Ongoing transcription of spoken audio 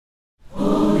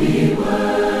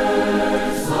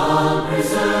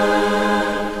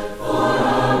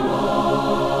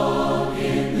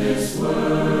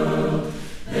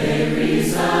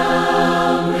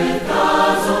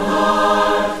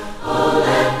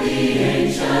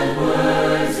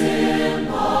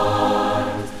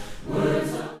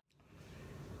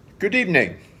Good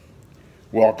evening.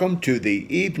 Welcome to the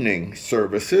evening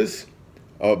services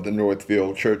of the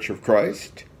Northfield Church of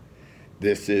Christ.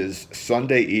 This is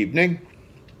Sunday evening,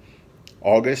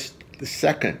 August the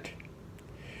 2nd.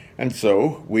 And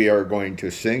so we are going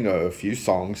to sing a few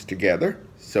songs together.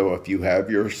 So if you have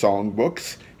your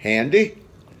songbooks handy,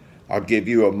 I'll give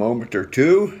you a moment or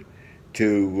two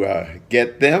to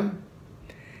get them.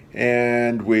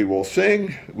 And we will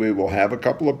sing, we will have a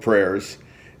couple of prayers,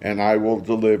 and I will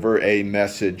deliver a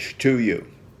message to you.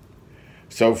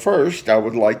 So first, I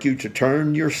would like you to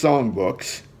turn your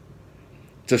songbooks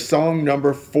to song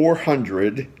number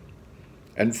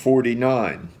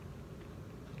 449.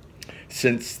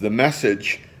 Since the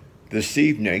message this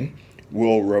evening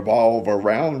will revolve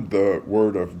around the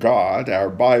Word of God, our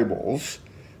Bibles,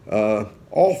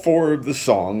 all four of the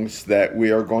songs that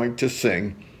we are going to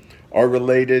sing are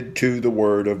related to the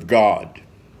Word of God.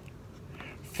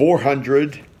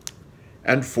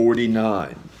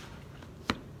 449.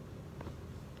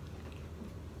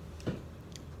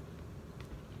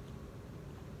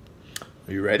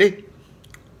 Are you ready?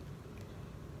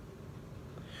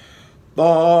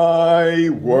 Thy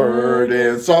word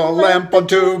is a lamp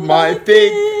unto my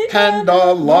feet, and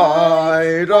a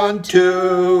light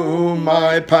unto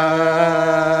my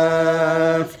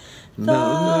path.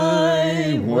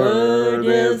 Thy word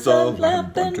is a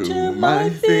lamp unto my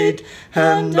feet,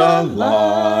 and a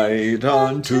light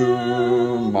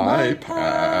unto my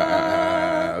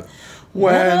path.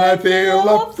 When I feel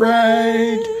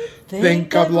afraid,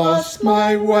 think I've lost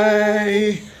my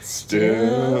way,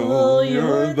 still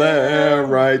you're there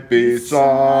right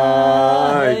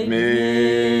beside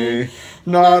me.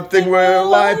 Nothing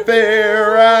will I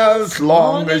fear as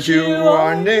long as you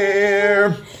are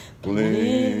near.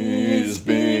 Please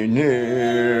be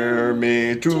near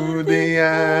me to the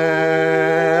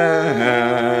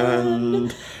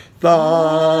end.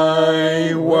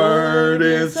 Thy word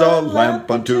is a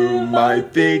lamp unto my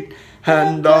feet,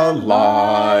 and a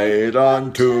light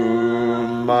unto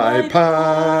my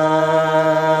path.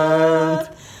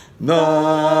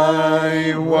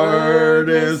 Thy word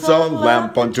is a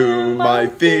lamp unto my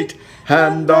feet,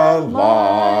 and a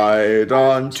light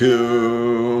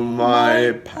unto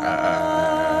my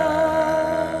path.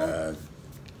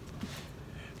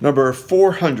 Number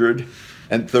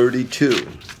 432.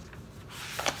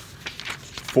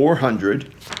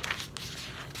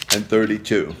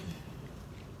 432.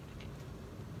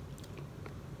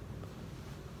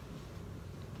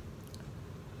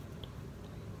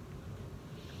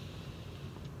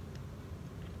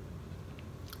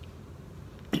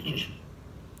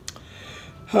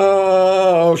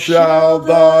 How shall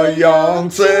the young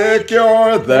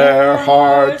secure their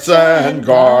hearts and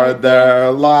guard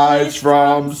their lives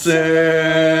from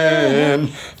sin?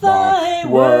 Thy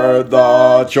word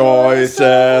the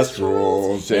choicest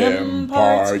rules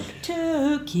impart,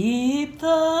 to keep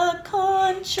the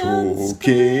conscience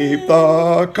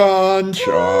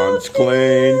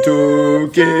clean,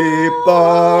 to keep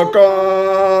the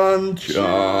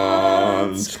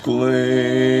conscience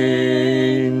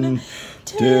clean.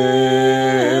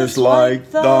 'Tis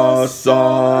like the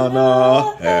sun,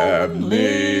 a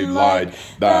heavenly light,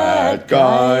 that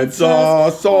guides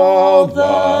us all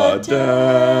the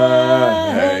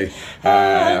day,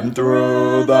 and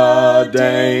through the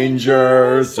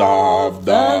dangers of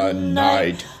the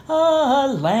night, a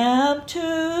lamp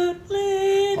to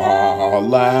lead our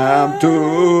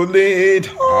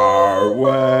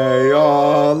way,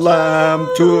 a lamp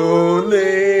to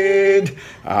lead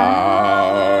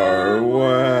our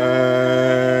way.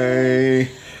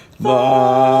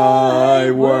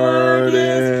 Thy word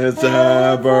is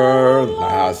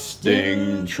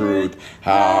everlasting truth.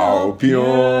 How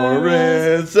pure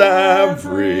is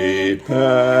every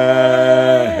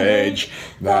page.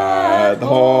 That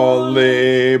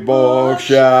holy book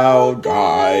shall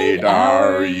guide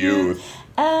our youth,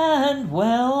 and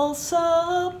well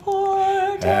support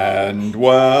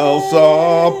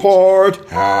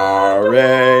our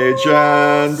age,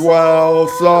 and well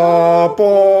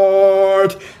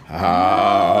support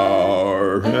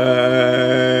our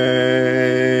age.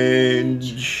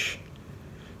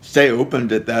 Stay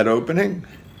opened at that opening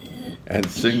and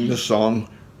sing the song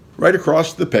right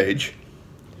across the page.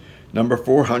 Number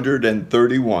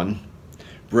 431,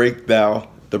 Break Thou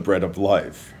the Bread of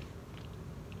Life.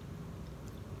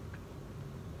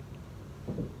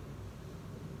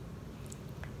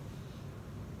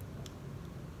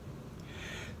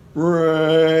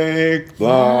 Break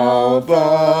thou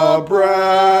the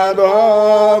bread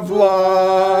of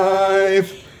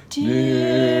life,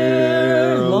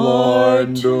 dear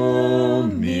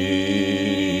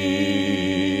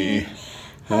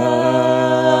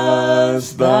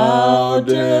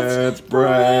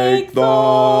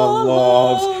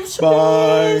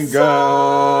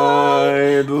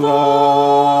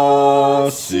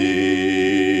sea.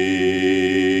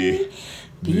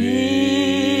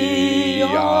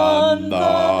 Beyond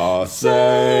the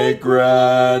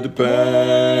sacred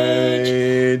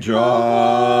page,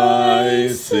 I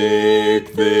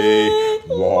seek thee,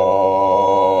 Lord.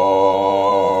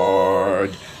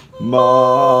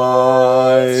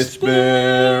 My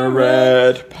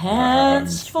spirit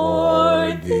pants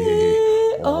for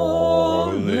thee,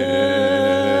 O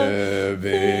living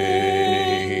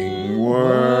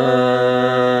Word.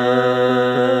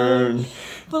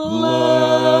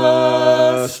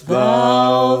 Bless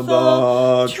thou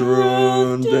the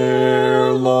true,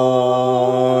 dear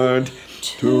Lord,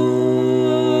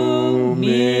 to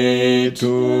me,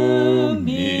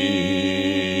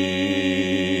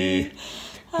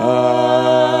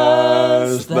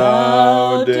 as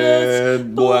thou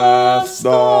didst bless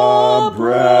the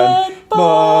bread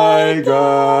by Galilee,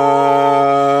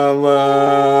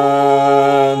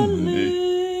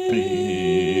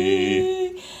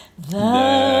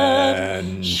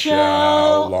 then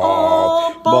shall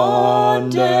all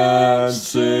bondage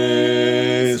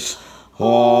cease,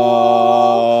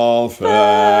 all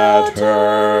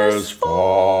fetters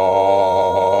fall,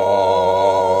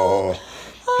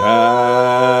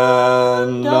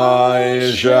 and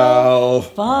I shall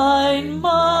find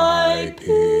my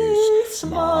peace,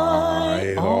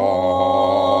 my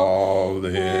all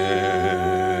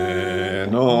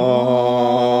in all.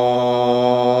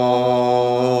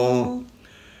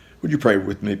 Would you pray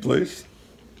with me, please?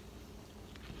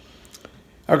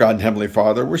 Our God and Heavenly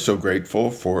Father, we're so grateful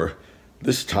for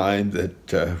this time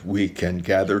that we can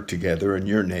gather together in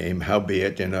your name,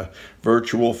 howbeit in a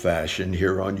virtual fashion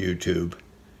here on YouTube.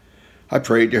 I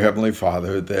pray, dear Heavenly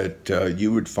Father, that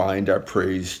you would find our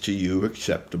praise to you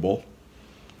acceptable,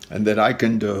 and that I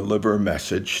can deliver a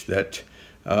message that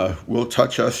will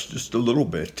touch us just a little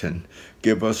bit and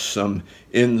give us some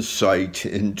insight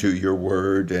into your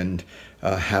word and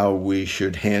how we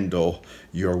should handle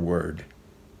your word.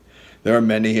 There are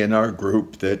many in our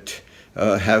group that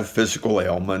have physical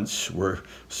ailments. We're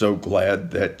so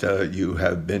glad that you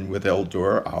have been with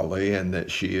Eldora Ali and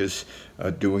that she is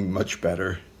doing much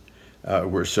better.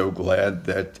 We're so glad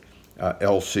that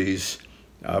Elsie's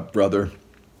brother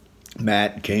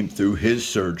Matt came through his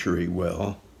surgery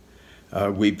well.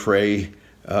 We pray,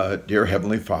 dear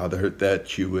Heavenly Father,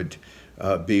 that you would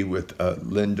be with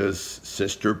Linda's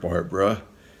sister Barbara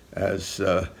as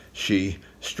she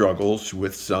struggles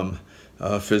with some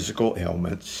physical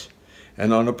ailments.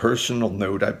 And on a personal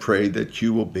note, I pray that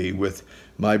you will be with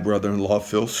my brother-in-law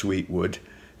Phil Sweetwood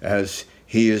as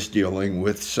he is dealing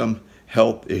with some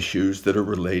health issues that are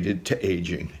related to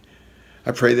aging.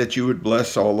 I pray that you would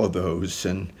bless all of those,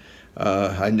 and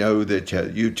I know that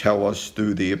you tell us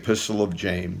through the Epistle of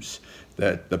James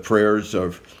that the prayers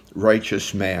of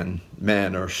righteous man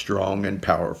are strong and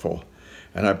powerful.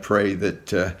 And I pray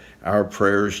that our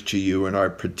prayers to you and our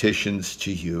petitions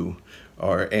to you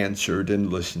are answered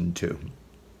and listened to.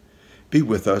 Be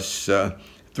with us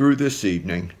through this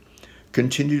evening.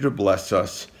 Continue to bless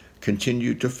us.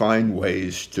 Continue to find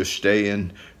ways to stay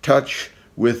in touch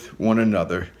with one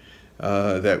another,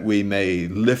 that we may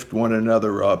lift one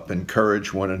another up,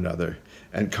 encourage one another,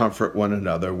 and comfort one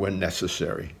another when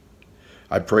necessary.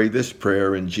 I pray this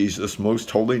prayer in Jesus' most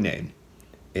holy name.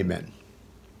 Amen.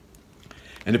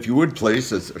 And if you would,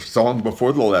 please, as a song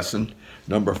before the lesson,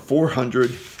 number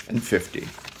 450.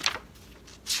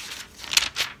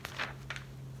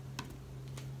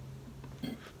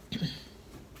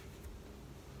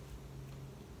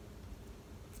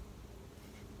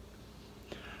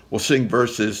 We'll sing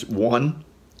verses 1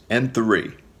 and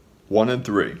 3. 1 and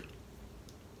 3.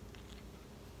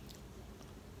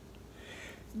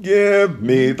 Give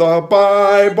me the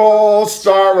Bible,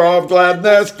 star of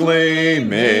gladness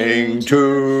gleaming,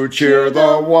 to cheer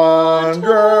the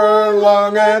wanderer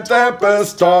long and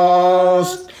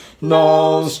tempest-tossed.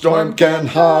 No storm can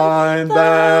hide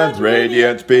that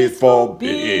radiance peaceful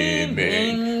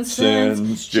beaming,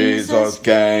 since Jesus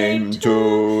came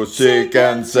to seek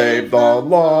and save the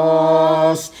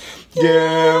lost.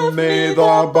 Give me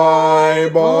the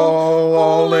Bible,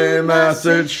 holy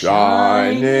message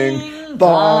shining.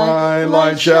 Thy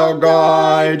light shall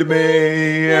guide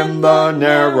me in the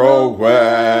narrow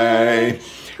way.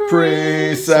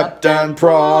 Precept and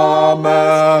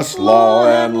promise, law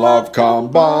and love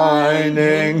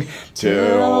combining,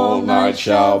 till night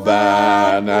shall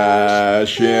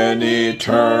vanish in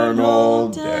eternal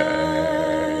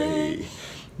day.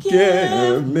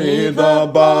 Give me the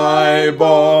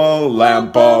Bible,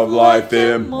 lamp of life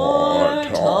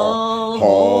immortal.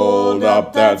 Hold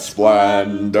up that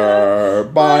splendor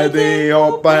by the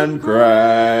open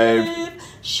grave.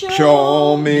 Show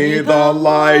Show me the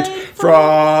light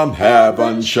from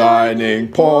heaven's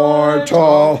shining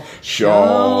portal.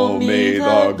 Show me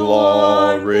the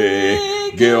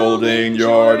glory gilding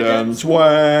Jordan's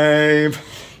wave.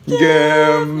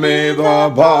 Give me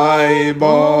the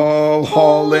Bible,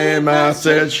 holy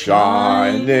message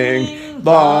shining.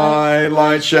 Thy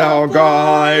light shall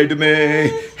guide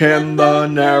me in the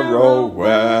narrow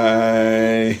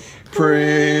way.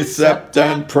 Precept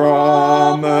and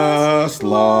promise,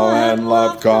 law and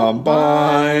love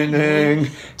combining,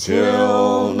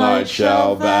 till night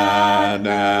shall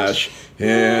vanish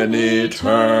in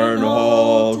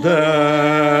eternal day.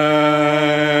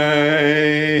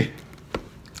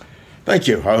 Thank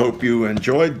you. I hope you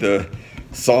enjoyed the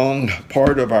song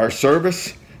part of our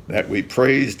service, that we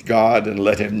praised God and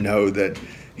let him know that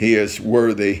he is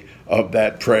worthy of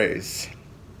that praise.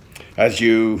 As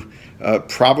you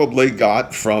probably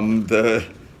got from the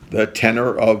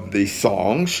tenor of the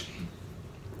songs,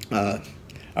 our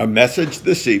message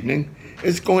this evening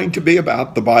is going to be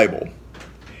about the Bible.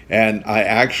 And I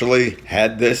actually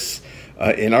had this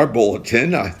in our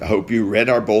bulletin. I hope you read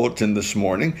our bulletin this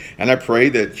morning, and I pray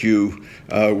that you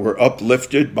were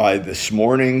uplifted by this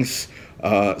morning's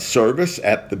service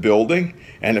at the building.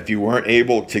 And if you weren't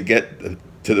able to get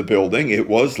to the building, it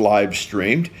was live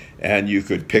streamed, and you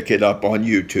could pick it up on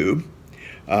YouTube.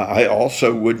 I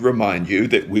also would remind you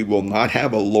that we will not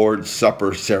have a Lord's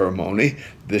Supper ceremony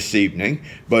this evening,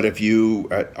 but if you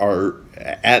are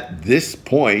at this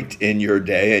point in your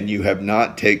day and you have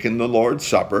not taken the Lord's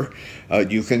Supper,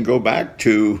 you can go back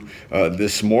to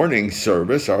this morning's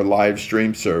service, our live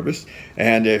stream service,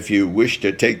 and if you wish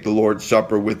to take the Lord's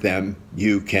Supper with them,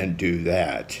 you can do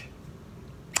that.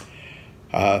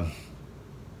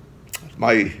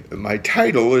 My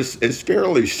title is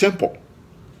fairly simple.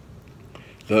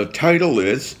 The title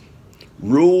is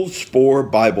Rules for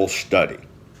Bible Study.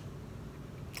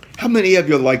 How many of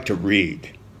you like to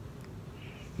read?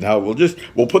 Now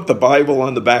we'll put the Bible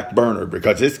on the back burner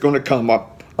because it's going to come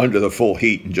up under the full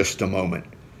heat in just a moment.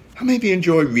 How many of you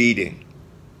enjoy reading?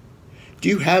 Do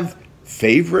you have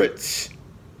favorites?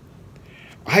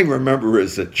 I remember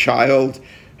as a child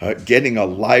getting a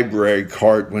library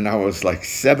card when I was like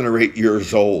 7 or 8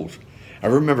 years old. I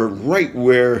remember right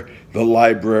where the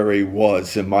library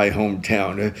was in my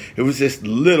hometown. It was this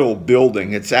little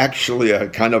building. It's actually a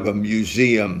kind of a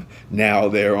museum now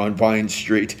there on Vine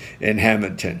Street in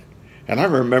Hamilton. And I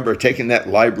remember taking that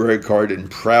library card and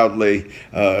proudly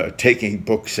taking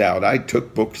books out. I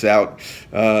took books out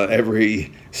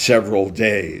every several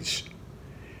days.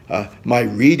 My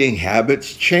reading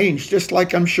habits changed, just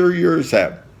like I'm sure yours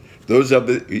have. Those of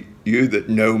you that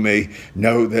know me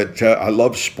know that I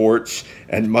love sports,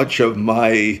 and much of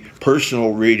my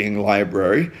personal reading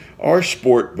library are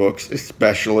sport books,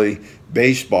 especially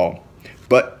baseball.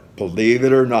 But believe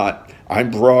it or not,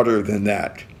 I'm broader than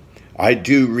that. I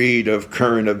do read of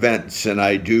current events, and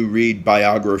I do read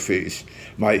biographies.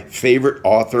 My favorite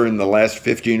author in the last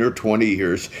 15 or 20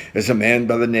 years is a man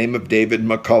by the name of David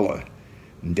McCullough.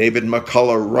 And David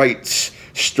McCullough writes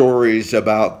stories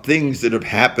about things that have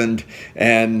happened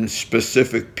and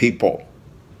specific people.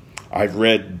 I've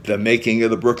read The Making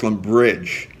of the Brooklyn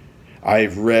Bridge.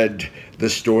 I've read the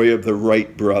story of the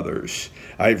Wright brothers.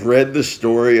 I've read the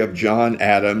story of John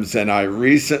Adams, and I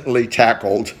recently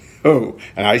tackled, and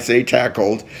I say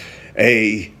tackled,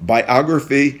 a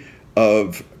biography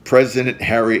of President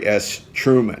Harry S.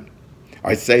 Truman.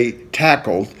 I say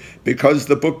tackled because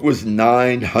the book was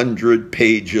 900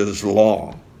 pages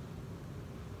long.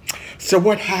 So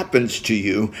what happens to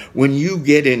you when you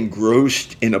get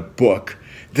engrossed in a book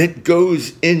that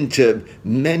goes into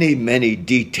many, many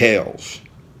details?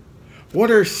 What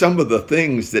are some of the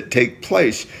things that take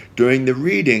place during the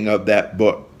reading of that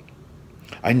book?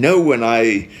 I know when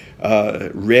I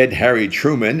read Harry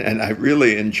Truman, and I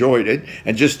really enjoyed it,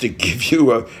 and just to give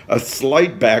you a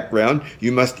slight background,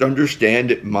 you must understand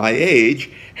at my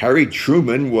age, Harry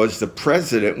Truman was the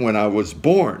president when I was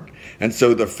born. And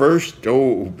so the first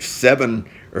 7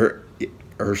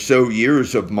 or so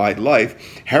years of my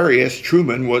life, Harry S.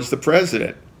 Truman was the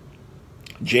president.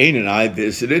 Jane and I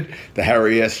visited the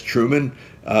Harry S. Truman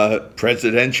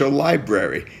Presidential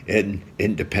Library in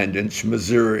Independence,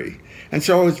 Missouri. And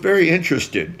so I was very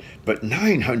interested, but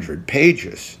 900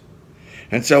 pages.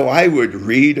 And so I would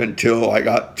read until I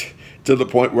got to the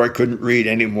point where I couldn't read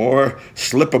anymore,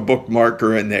 slip a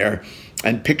bookmarker in there,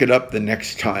 and pick it up the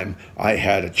next time I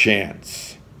had a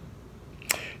chance.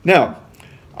 Now,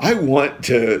 I want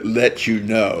to let you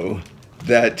know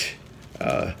that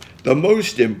the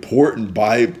most important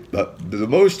book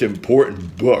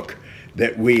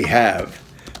that we have,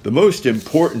 the most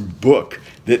important book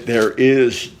that there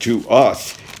is to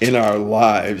us in our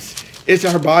lives is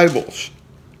our Bibles.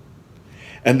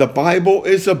 And the Bible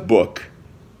is a book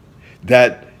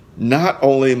that not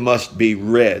only must be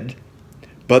read,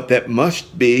 but that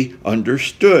must be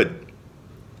understood.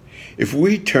 If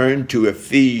we turn to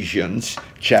Ephesians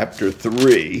chapter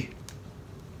 3,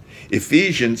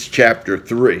 Ephesians chapter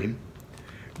 3,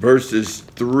 verses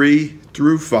 3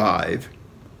 through 5,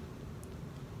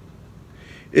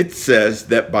 it says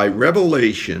that by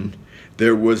revelation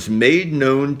there was made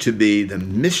known to me the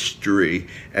mystery,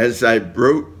 as I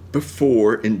wrote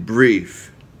before in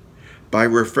brief. By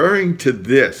referring to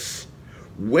this,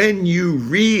 when you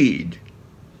read,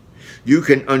 you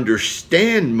can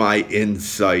understand my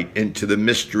insight into the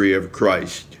mystery of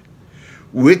Christ,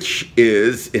 which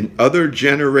is in other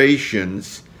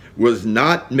generations was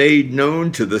not made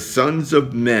known to the sons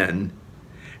of men,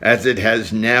 as it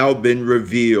has now been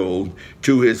revealed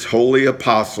to his holy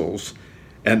apostles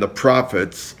and the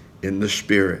prophets in the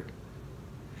Spirit.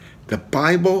 The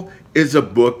Bible is a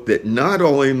book that not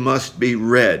only must be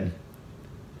read,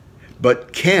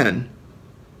 but can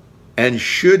and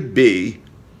should be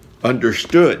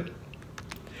understood.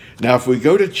 Now, if we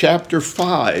go to chapter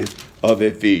 5 of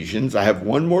Ephesians, I have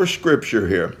one more scripture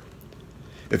here.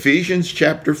 Ephesians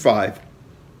chapter 5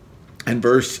 and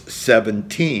verse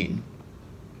 17.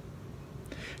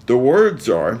 The words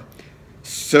are,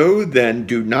 "So then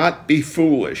do not be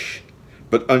foolish,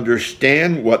 but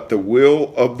understand what the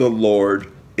will of the Lord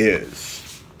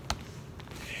is."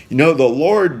 You know, the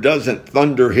Lord doesn't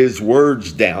thunder his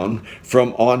words down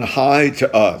from on high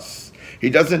to us. He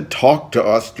doesn't talk to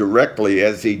us directly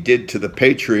as he did to the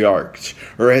patriarchs,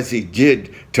 or as he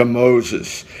did to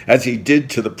Moses, as he did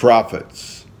to the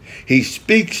prophets. He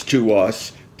speaks to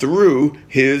us through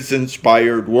his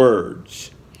inspired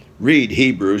words. Read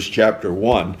Hebrews chapter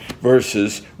 1,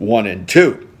 verses 1 and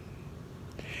 2.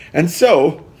 And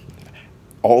so,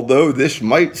 although this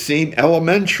might seem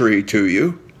elementary to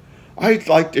you, I'd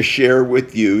like to share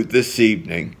with you this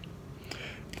evening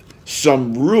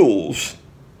some rules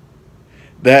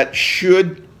that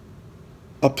should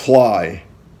apply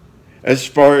as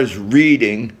far as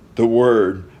reading the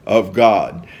Word of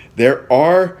God. There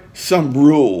are some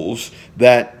rules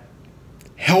that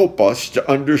help us to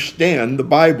understand the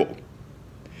Bible.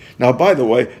 Now, by the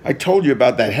way, I told you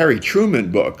about that Harry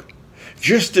Truman book.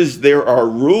 Just as there are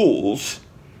rules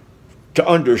to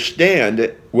understand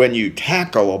it when you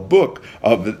tackle a book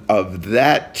of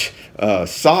that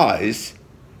size,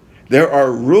 there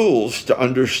are rules to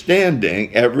understanding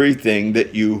everything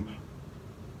that you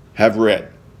have read.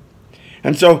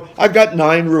 And so I've got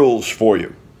 9 rules for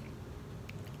you.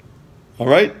 All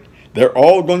right? They're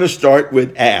all going to start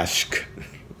with ask.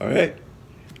 All right?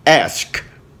 Ask.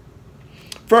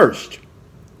 First,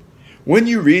 when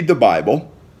you read the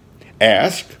Bible,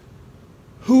 ask,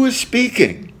 who is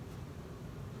speaking?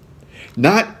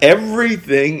 Not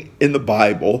everything in the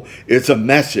Bible is a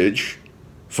message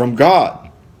from God.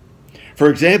 For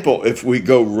example, if we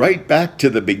go right back to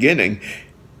the beginning,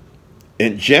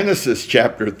 in Genesis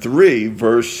chapter 3,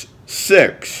 verse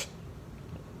 6,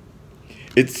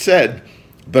 it said,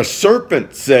 "The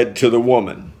serpent said to the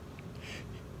woman,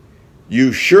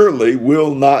 'You surely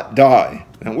will not die.'"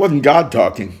 That wasn't God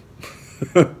talking.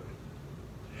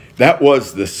 That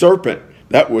was the serpent.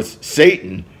 That was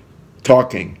Satan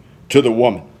talking to the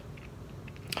woman.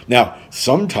 Now,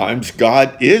 sometimes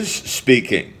God is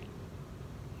speaking.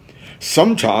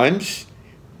 Sometimes,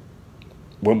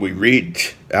 when we read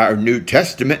our New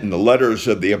Testament and the letters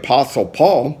of the Apostle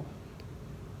Paul,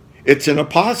 it's an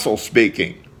apostle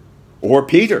speaking, or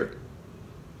Peter,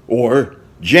 or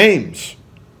James.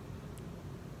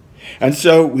 And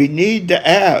so we need to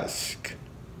ask,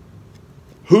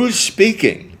 who's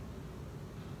speaking?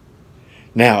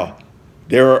 Now,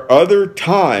 there are other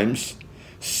times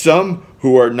some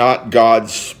who are not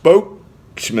God's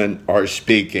spokesmen are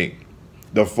speaking.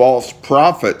 The false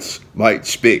prophets might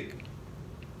speak.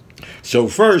 So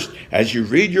first, as you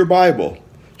read your Bible,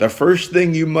 the first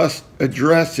thing you must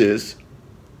address is,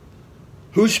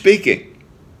 who's speaking?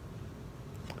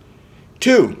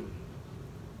 2,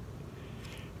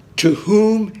 to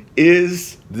whom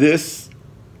is this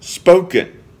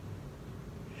spoken?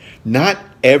 Not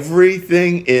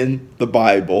everything in the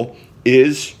Bible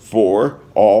is for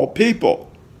all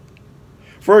people.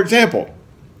 For example,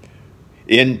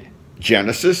 in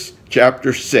Genesis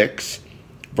chapter 6,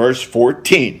 verse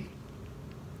 14,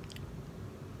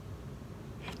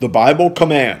 the Bible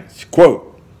commands,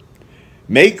 quote,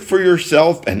 "Make for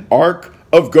yourself an ark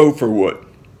of gopher wood."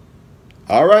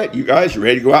 All right, you guys, you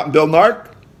ready to go out and build an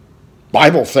ark?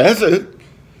 Bible says it.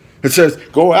 It says,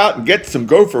 go out and get some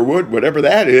gopher wood, whatever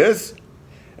that is.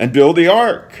 and build the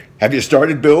ark. Have you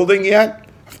started building yet?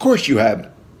 Of course you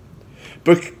haven't.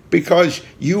 But because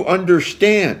you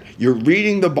understand, you're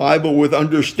reading the Bible with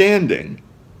understanding,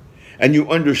 and you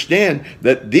understand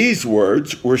that these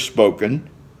words were spoken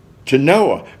to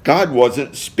Noah. God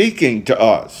wasn't speaking to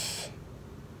us.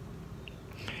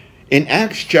 In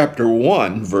Acts chapter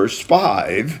 1, verse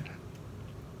 5,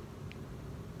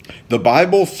 the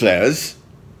Bible says,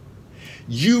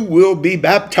 you will be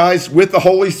baptized with the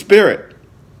Holy Spirit.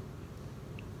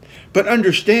 But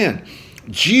understand,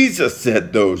 Jesus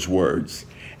said those words,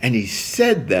 and he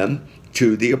said them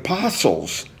to the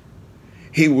apostles.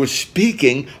 He was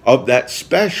speaking of that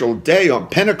special day on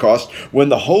Pentecost when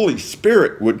the Holy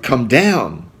Spirit would come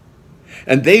down,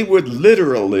 and they would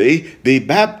literally be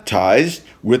baptized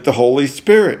with the Holy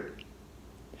Spirit.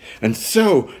 And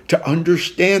so, to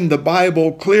understand the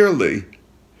Bible clearly,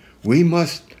 we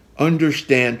must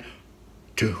understand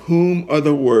to whom are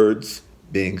the words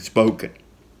being spoken.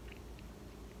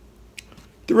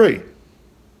 3.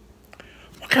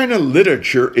 What kind of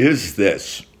literature is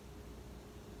this?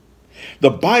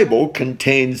 The Bible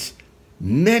contains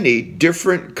many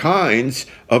different kinds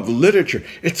of literature.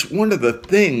 It's one of the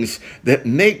things that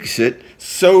makes it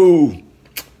so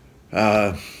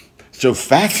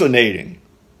fascinating.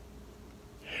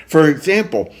 For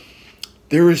example,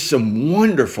 there is some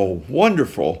wonderful,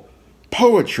 wonderful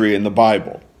poetry in the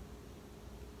Bible.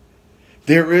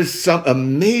 There is some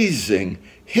amazing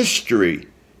history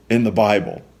in the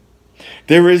Bible.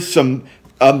 There is some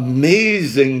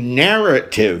amazing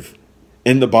narrative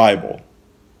in the Bible.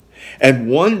 And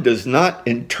one does not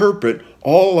interpret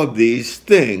all of these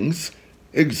things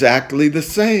exactly the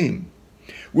same.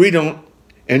 We don't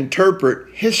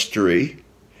interpret history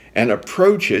and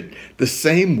approach it the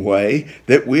same way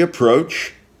that we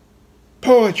approach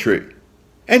poetry.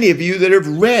 Any of you that have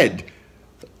read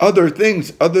other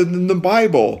things other than the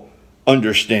Bible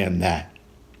understand that.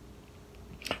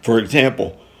 For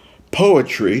example,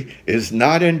 poetry is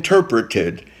not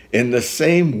interpreted in the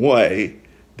same way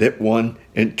that one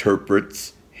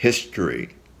interprets history.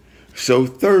 So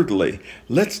thirdly,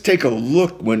 let's take a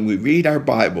look when we read our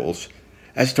Bibles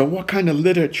as to what kind of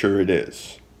literature it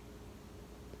is.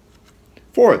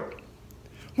 Fourth,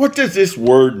 what does this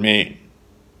word mean?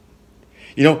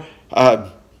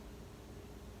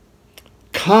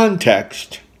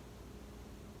 Context.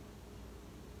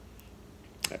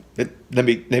 Let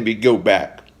me go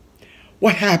back.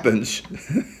 What happens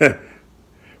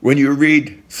when you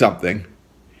read something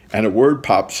and a word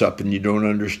pops up and you don't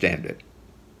understand it?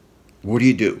 What do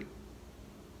you do?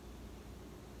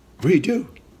 What do you do?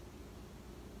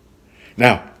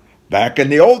 Now, back in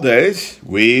the old days,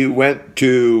 we went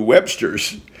to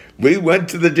Webster's. We went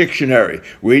to the dictionary.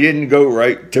 We didn't go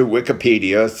right to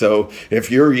Wikipedia. So if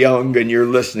you're young and you're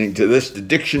listening to this, the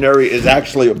dictionary is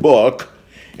actually a book,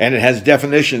 and it has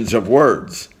definitions of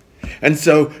words. And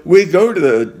so we go to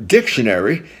the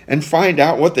dictionary and find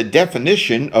out what the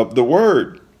definition of the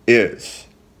word is.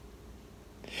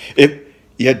 If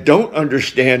you don't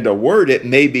understand a word, it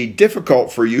may be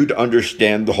difficult for you to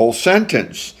understand the whole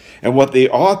sentence and what the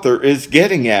author is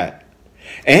getting at.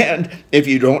 And if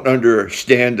you don't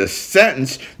understand a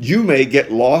sentence, you may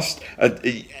get lost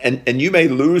and you may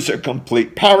lose a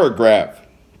complete paragraph.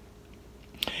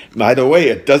 By the way,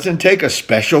 it doesn't take a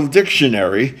special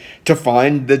dictionary to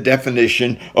find the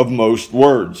definition of most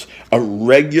words. A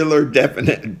regular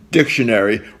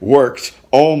dictionary works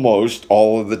almost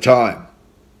all of the time.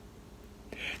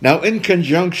 Now, in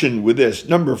conjunction with this,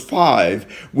 number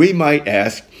 5, we might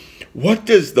ask, what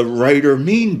does the writer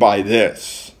mean by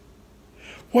this?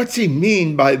 What's he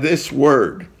mean by this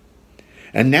word?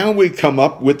 And now we come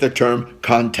up with the term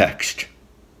context.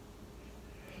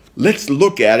 Let's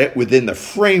look at it within the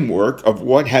framework of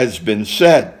what has been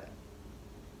said.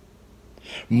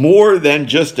 More than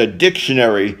just a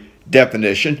dictionary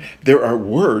definition, there are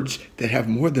words that have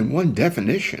more than one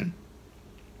definition.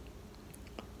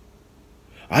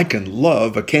 I can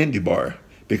love a candy bar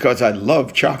because I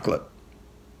love chocolate.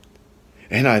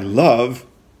 And I love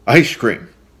ice cream.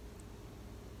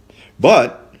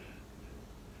 But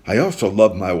I also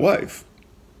love my wife.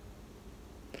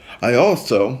 I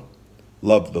also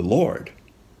love the Lord.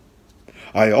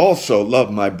 I also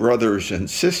love my brothers and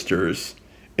sisters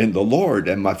in the Lord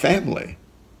and my family.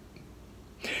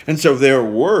 And so there are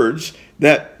words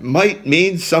that might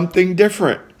mean something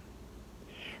different.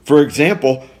 For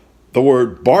example, the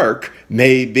word bark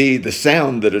may be the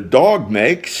sound that a dog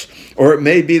makes, or it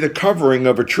may be the covering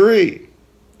of a tree.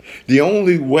 The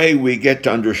only way we get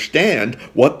to understand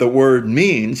what the word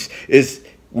means is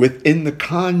within the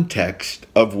context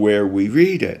of where we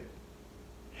read it.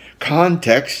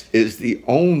 Context is the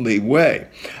only way.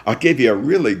 I'll give you a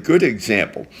really good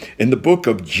example. In the book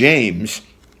of James,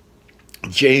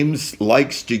 James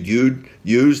likes to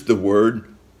use the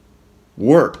word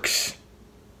works.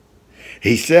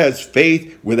 He says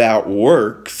faith without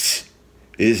works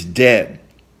is dead.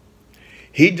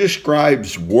 He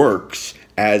describes works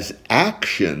as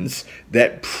actions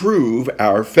that prove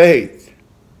our faith.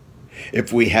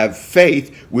 If we have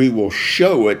faith, we will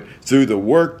show it through the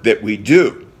work that we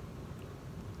do.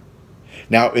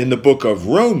 Now, in the book of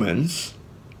Romans,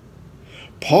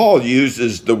 Paul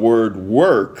uses the word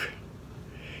work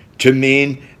to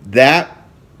mean that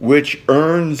which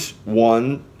earns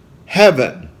one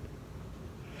heaven.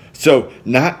 So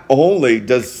not only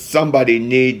does somebody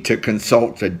need to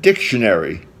consult a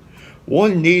dictionary,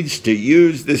 one needs to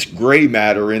use this gray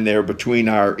matter in there between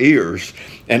our ears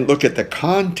and look at the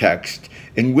context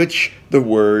in which the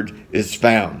word is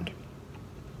found.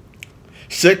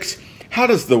 6, how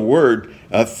does the word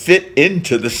fit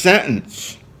into the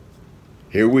sentence?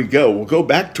 Here we go. We'll go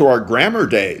back to our grammar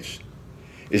days.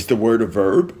 Is the word a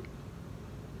verb?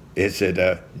 Is it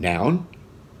a noun?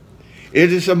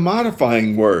 It is a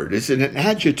modifying word. Is it an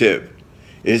adjective?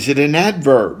 Is it an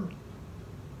adverb?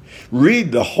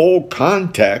 Read the whole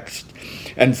context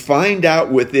and find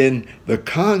out within the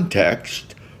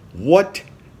context what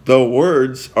the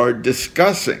words are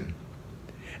discussing.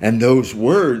 And those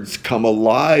words come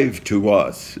alive to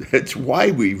us. It's why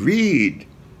we read,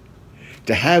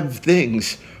 to have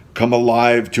things come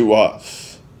alive to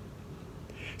us.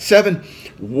 7,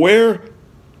 where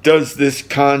does this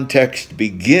context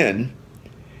begin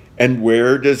and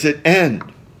where does it end?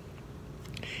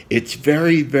 It's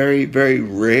very, very, very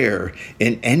rare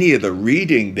in any of the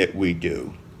reading that we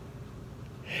do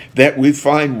that we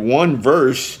find one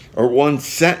verse or one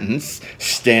sentence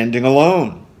standing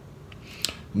alone.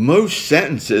 Most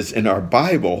sentences in our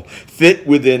Bible fit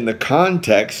within the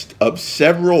context of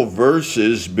several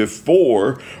verses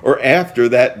before or after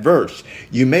that verse.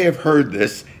 You may have heard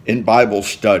this in Bible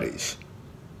studies.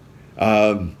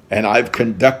 And I've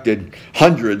conducted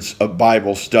hundreds of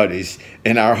Bible studies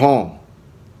in our home.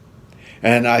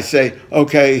 And I say,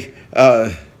 okay,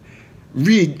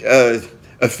 read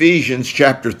Ephesians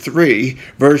chapter 3,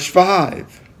 verse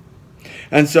 5.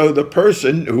 And so the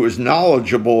person who is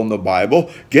knowledgeable in the Bible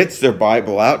gets their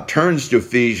Bible out, turns to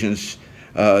Ephesians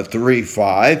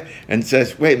 3:5, and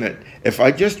says, wait a minute, if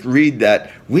I just read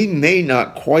that, we may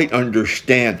not quite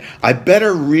understand. I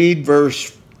better read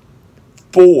verse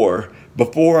 4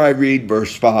 before I read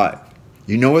verse 5.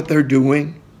 You know what they're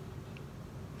doing?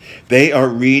 They are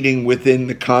reading within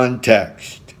the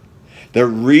context. They're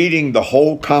reading the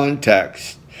whole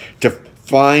context to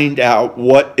find out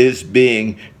what is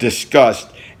being discussed.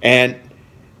 And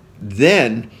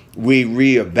then we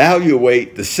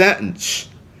reevaluate the sentence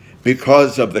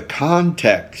because of the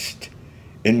context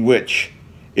in which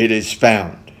it is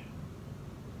found.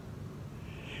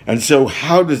 And so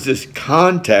how does this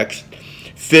context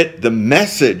fit the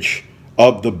message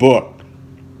of the book?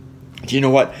 Do you know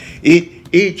what?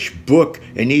 Each book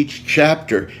and each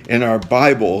chapter in our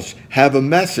Bibles have a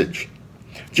message.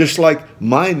 Just like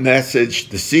my message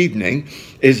this evening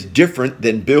is different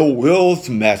than Bill Will's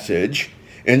message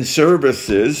in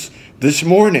services this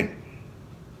morning.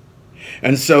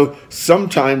 And so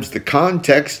sometimes the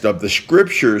context of the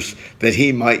scriptures that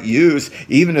he might use,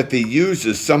 even if he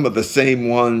uses some of the same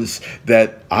ones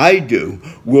that I do,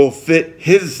 will fit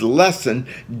his lesson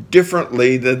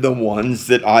differently than the ones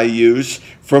that I use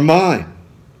for mine.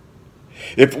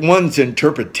 If one's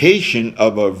interpretation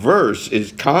of a verse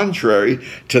is contrary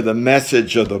to the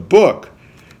message of the book,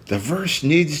 the verse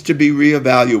needs to be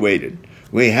reevaluated.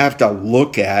 We have to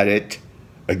look at it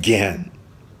again.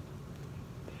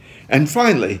 And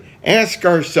finally, ask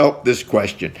ourselves this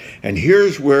question. And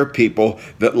here's where people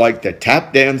that like to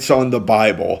tap dance on the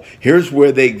Bible, here's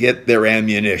where they get their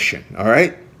ammunition, all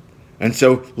right? And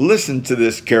so listen to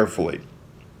this carefully.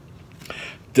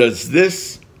 Does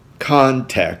this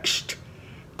context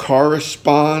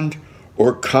correspond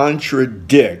or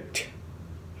contradict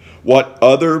what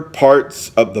other parts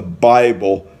of the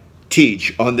Bible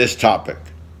teach on this topic?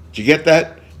 Did you get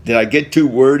that? Did I get too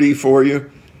wordy for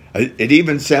you? It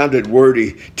even sounded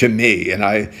wordy to me, and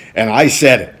I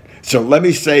said it. So let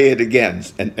me say it again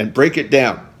and break it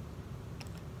down.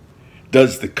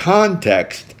 Does the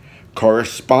context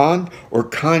correspond or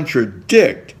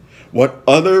contradict what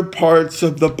other parts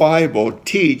of the Bible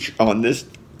teach on this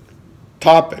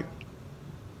topic?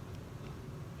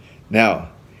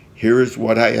 Now, here is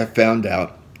what I have found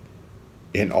out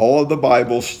in all of the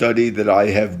Bible study that I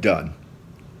have done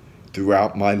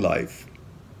throughout my life.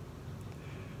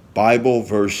 Bible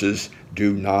verses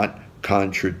do not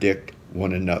contradict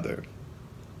one another.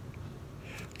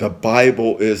 The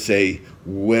Bible is a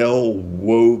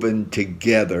well-woven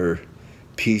together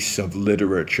piece of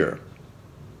literature.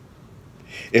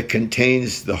 It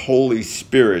contains the Holy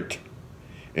Spirit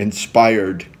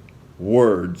inspired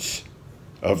words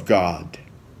of God.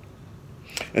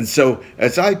 And so,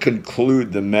 as I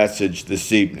conclude the message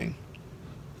this evening,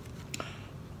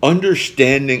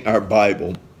 understanding our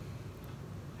Bible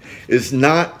is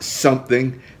not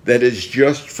something that is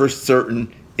just for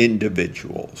certain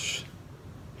individuals.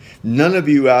 None of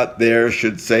you out there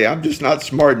should say, I'm just not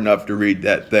smart enough to read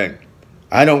that thing.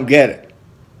 I don't get it.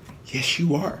 Yes,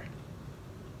 you are.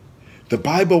 The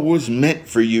Bible was meant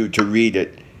for you to read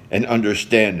it and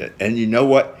understand it. And you know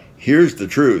what? Here's the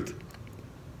truth.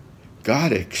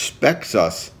 God expects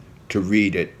us to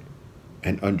read it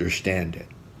and understand it.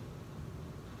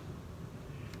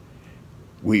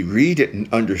 We read it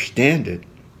and understand it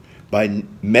by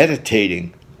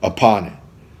meditating upon it.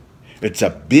 It's a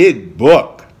big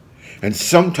book, and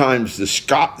sometimes the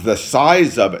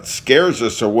size of it scares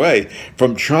us away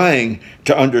from trying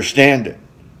to understand it.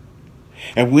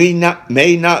 And we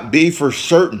may not be for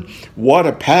certain what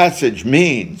a passage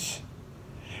means,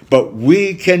 but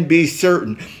we can be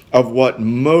certain of what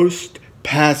most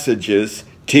passages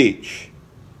teach.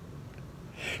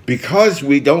 Because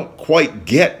we don't quite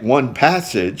get one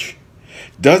passage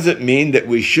doesn't mean that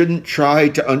we shouldn't try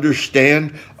to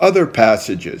understand other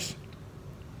passages.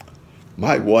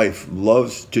 My wife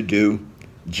loves to do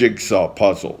jigsaw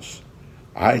puzzles.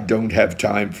 I don't have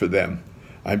time for them.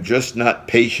 I'm just not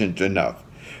patient enough.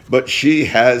 But she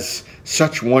has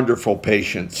such wonderful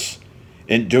patience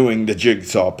in doing the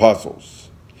jigsaw puzzles.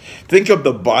 Think of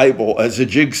the Bible as a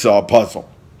jigsaw puzzle.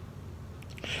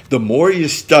 The more you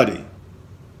study,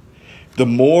 the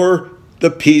more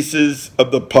the pieces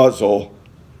of the puzzle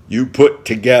you put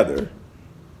together,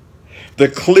 the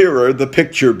clearer the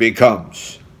picture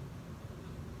becomes.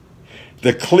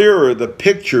 The clearer the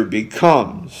picture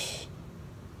becomes.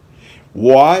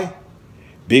 Why?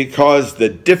 Because the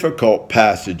difficult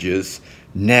passages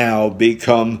now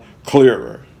become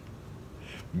clearer.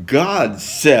 God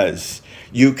says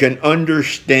you can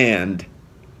understand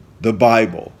the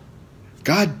Bible.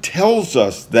 God tells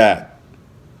us that.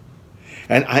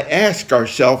 And I ask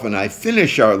ourselves, and I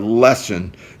finish our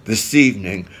lesson this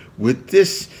evening with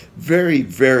this very,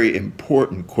 very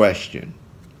important question.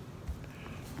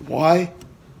 Why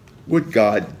would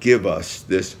God give us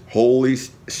this Holy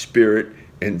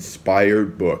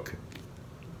Spirit-inspired book?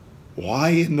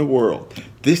 Why in the world?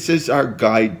 This is our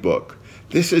guidebook.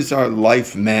 This is our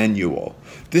life manual.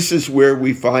 This is where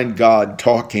we find God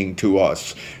talking to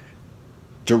us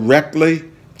directly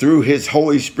through his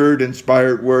Holy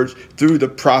Spirit-inspired words, through the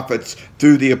prophets,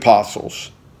 through the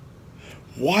apostles.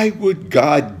 Why would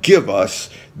God give us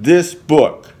this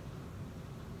book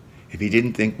if he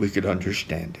didn't think we could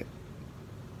understand it?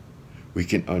 We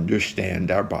can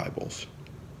understand our Bibles.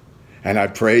 And I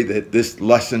pray that this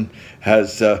lesson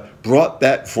has brought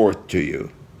that forth to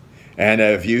you. And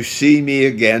if you see me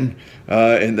again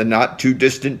in the not too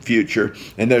distant future,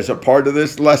 and there's a part of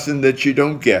this lesson that you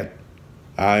don't get,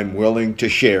 I'm willing to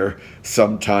share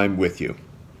some time with you.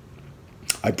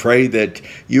 I pray that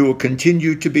you will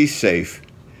continue to be safe,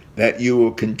 that you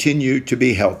will continue to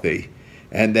be healthy,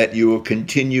 and that you will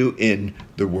continue in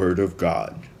the Word of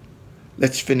God.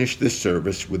 Let's finish this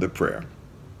service with a prayer.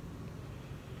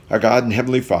 Our God and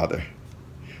Heavenly Father,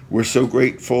 we're so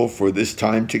grateful for this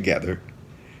time together,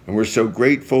 and we're so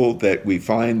grateful that we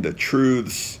find the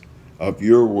truths of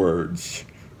your words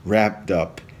wrapped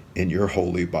up in your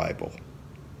Holy Bible.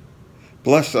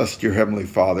 Bless us, dear Heavenly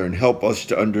Father, and help us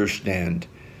to understand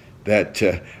that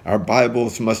our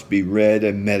Bibles must be read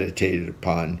and meditated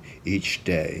upon each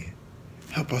day.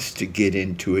 Help us to get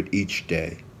into it each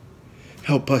day.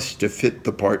 Help us to fit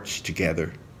the parts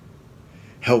together.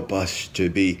 Help us to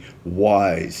be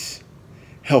wise.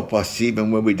 Help us,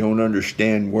 even when we don't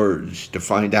understand words, to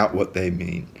find out what they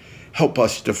mean. Help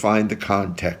us to find the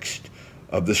context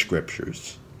of the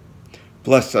Scriptures.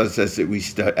 Bless us as we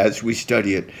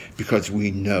study it, because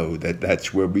we know that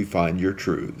that's where we find your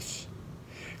truths.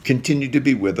 Continue to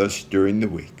be with us during the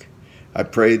week. I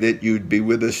pray that you'd be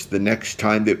with us the next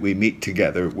time that we meet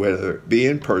together, whether it be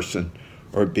in person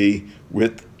or be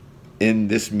in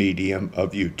this medium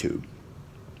of YouTube.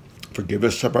 Forgive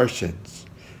us of our sins.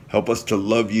 Help us to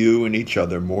love you and each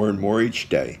other more and more each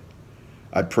day.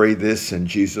 I pray this in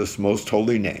Jesus' most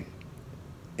holy name.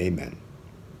 Amen.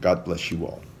 God bless you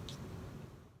all.